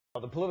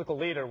The political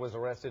leader was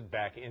arrested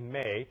back in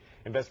May.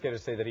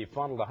 Investigators say that he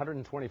funneled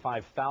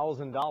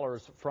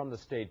 $125,000 from the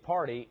state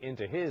party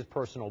into his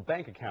personal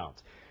bank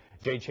account.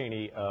 Jay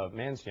Cheney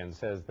Mansion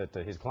says that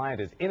his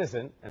client is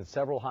innocent and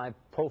several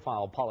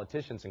high-profile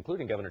politicians,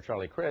 including Governor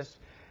Charlie Crist,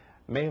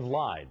 may have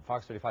lied.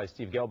 Fox 35's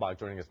Steve Gelbach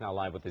joining us now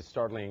live with his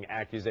startling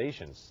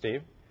accusations.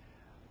 Steve?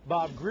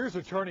 Bob, Greer's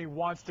attorney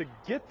wants to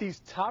get these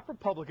top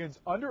Republicans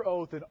under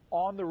oath and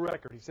on the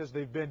record. He says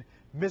they've been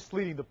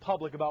misleading the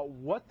public about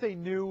what they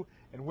knew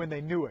and when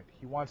they knew it.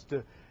 He wants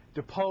to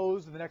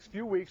depose in the next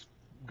few weeks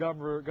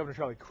Governor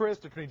Charlie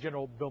Crist, Attorney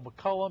General Bill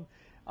McCollum,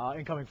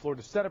 incoming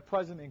Florida Senate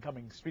President,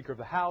 incoming Speaker of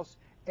the House,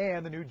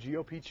 and the new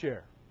GOP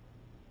chair.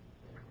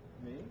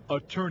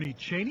 Attorney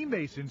Cheney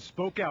Mason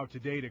spoke out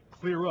today to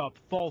clear up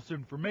false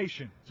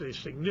information. It's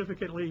a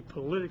significantly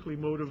politically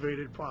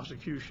motivated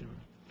prosecution.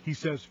 He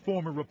says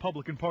former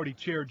Republican Party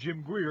Chair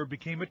Jim Greer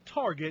became a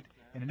target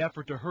in an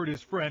effort to hurt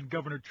his friend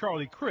Governor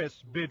Charlie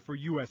Crist's bid for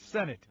U.S.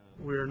 Senate.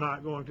 We're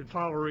not going to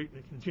tolerate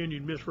the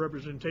continued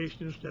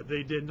misrepresentations that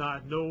they did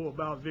not know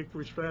about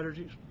victory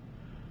strategies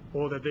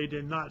or that they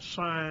did not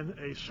sign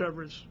a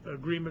severance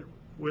agreement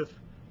with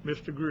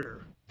Mr.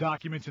 Greer.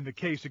 Documents in the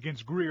case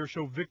against Greer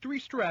show Victory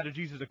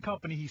Strategies as a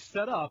company he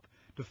set up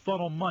to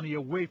funnel money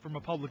away from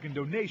Republican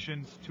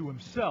donations to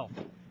himself.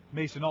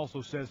 Mason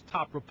also says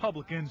top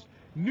Republicans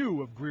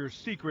knew of Greer's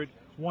secret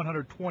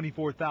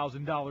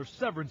 $124,000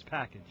 severance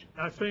package.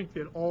 I think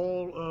that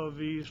all of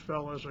these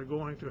fellas are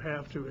going to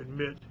have to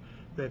admit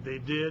that they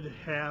did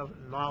have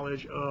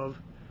knowledge of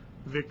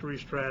victory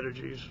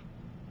strategies,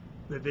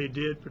 that they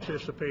did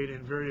participate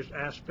in various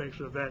aspects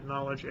of that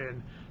knowledge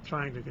and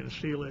trying to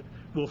conceal it.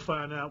 We'll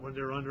find out when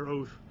they're under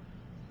oath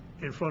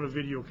in front of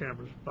video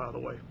cameras, by the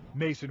way.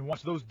 Mason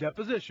wants those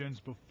depositions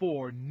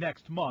before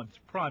next month's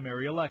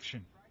primary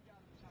election.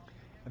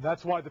 And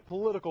that's why the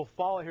political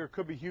fallout here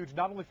could be huge,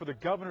 not only for the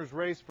governor's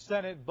race for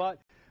Senate, but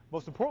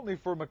most importantly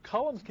for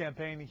McCollum's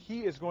campaign. He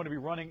is going to be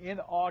running in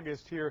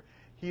August here.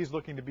 He's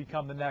looking to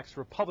become the next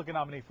Republican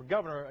nominee for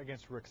governor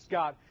against Rick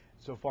Scott.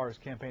 So far, his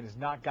campaign has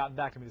not gotten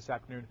back to me this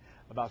afternoon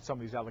about some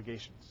of these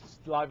allegations.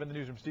 Live in the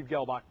newsroom, Steve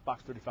Gelbach,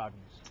 Fox 35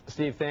 News.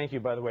 Steve, thank you.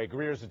 By the way,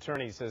 Greer's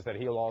attorney says that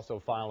he'll also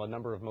file a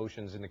number of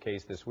motions in the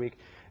case this week.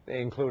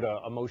 They include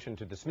a motion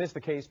to dismiss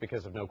the case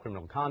because of no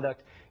criminal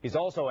conduct. He's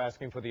also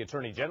asking for the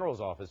Attorney General's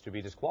office to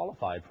be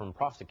disqualified from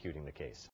prosecuting the case.